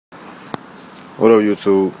What up,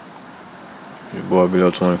 YouTube? Your boy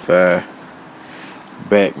Below25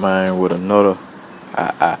 back, man, with another.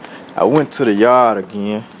 I went to the yard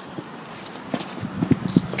again,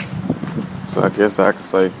 so I guess I could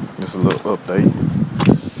say just a little update.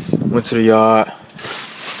 Went to the yard,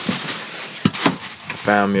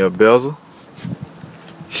 found me a bezel.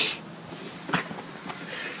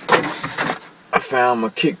 I found my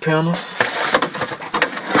kick panels.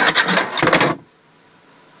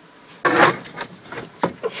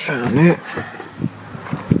 Found it.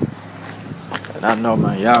 And I know,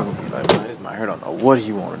 man, y'all gonna be like, man, this man here don't know what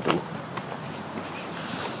he wanna do.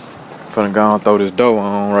 Finna go and throw this dough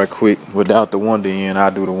on right quick. Without the wonder in, I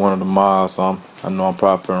do the one of the mile or something. I know I'm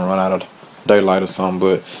probably finna run out of daylight or something,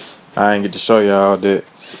 but I ain't get to show y'all that.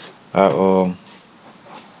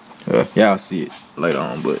 Y'all see it later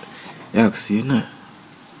on, but y'all can see it now.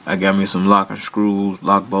 I got me some locking screws,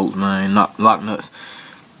 lock bolts, man, lock nuts.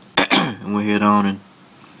 And went head on and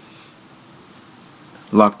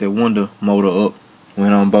locked that window motor up.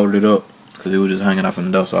 Went on and bolted it up because it was just hanging off in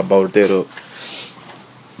the door, so I bolted that up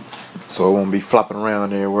so it won't be flopping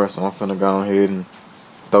around everywhere. So I'm finna go ahead and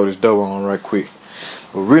throw this dough on right quick.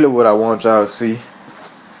 But really what I want y'all to see,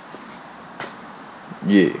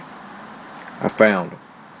 yeah, I found them.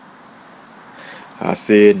 I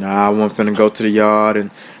said, nah, I wasn't finna go to the yard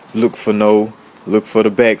and look for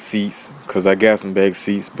the back seats, cause I got some back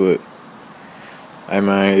seats, but hey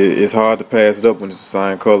man, it's hard to pass it up when it's the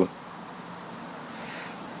same color.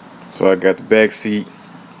 So I got the back seat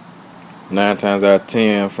 9 times out of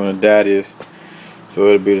 10 from the daddies, so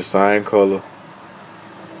it'll be the same color.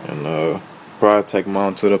 And probably take him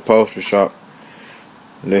on to the upholstery shop,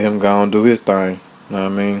 let him go and do his thing. Know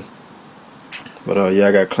what I mean? But yeah,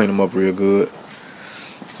 I gotta clean them up real good.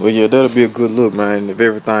 Well, yeah, that'll be a good look, man. If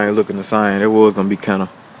everything looking the same, it was gonna be kind of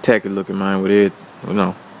tacky looking, man, with it, you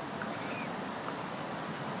know,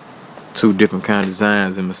 2 different kind of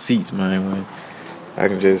designs in my seats, man. When I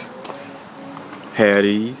can just have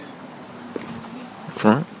these in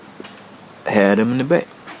front, have them in the back.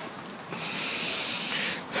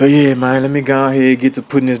 So yeah, man, let me go ahead get to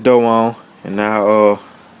putting this dough on, and I'll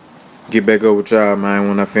get back up with y'all, man,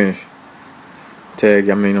 when I finish. I'm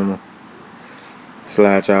gonna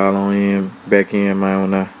slide y'all on in, back in, man,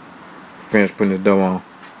 when I finish putting this dough on.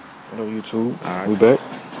 Hello, YouTube. Alright, we back.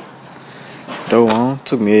 Dough on.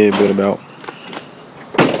 Took me a bit about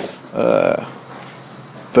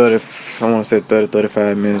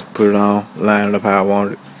 35 minutes. Put it on, line it up how I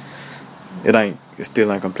wanted it. It still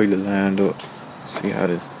ain't completely lined up. See how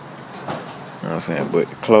this, you know what I'm saying? But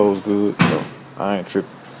it closed good, so I ain't tripping.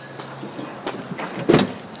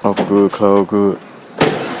 Open good, close good.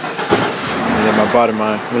 Let my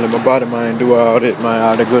body mind do all that, man.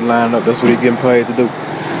 All that good line up. That's what he getting paid to do.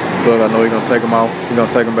 Plus, I know he gonna take him off. He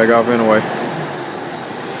gonna take him back off anyway.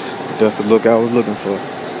 That's the look I was looking for.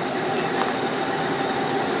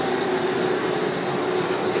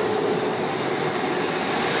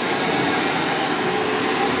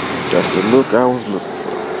 That's the look I was looking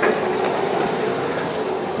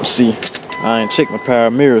for. See, I ain't checked my power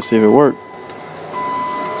mirror, see if it worked.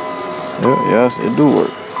 Yeah, yes, it do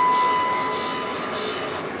work.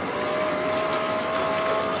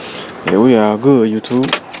 Yeah, we all good, YouTube.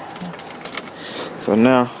 So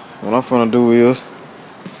now, what I'm finna do is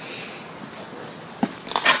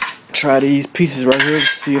try these pieces right here to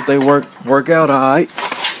see if they work out alright.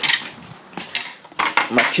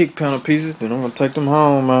 My kick panel pieces, then I'm gonna take them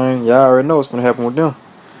home, man. Y'all already know what's gonna happen with them.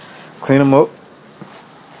 Clean them up,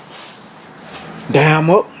 dye them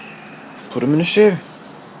up, put them in the Chevy.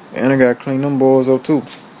 And I gotta clean them boys up too.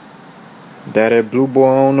 Dye that blue boy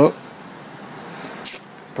on up.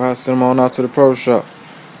 Probably send them on out to the pro shop.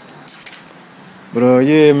 But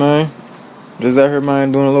yeah, man, just out here,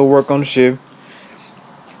 man, doing a little work on the Chevy.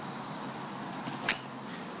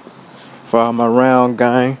 For all my round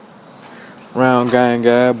gang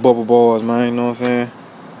guy, bubble boys, man, you know what I'm saying?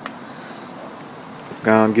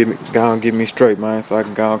 Go and get me straight, man, so I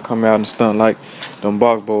can go and come out and stunt like them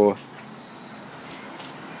box boys.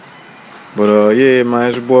 But yeah, man,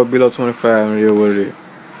 it's your boy Below25, and it is what it is.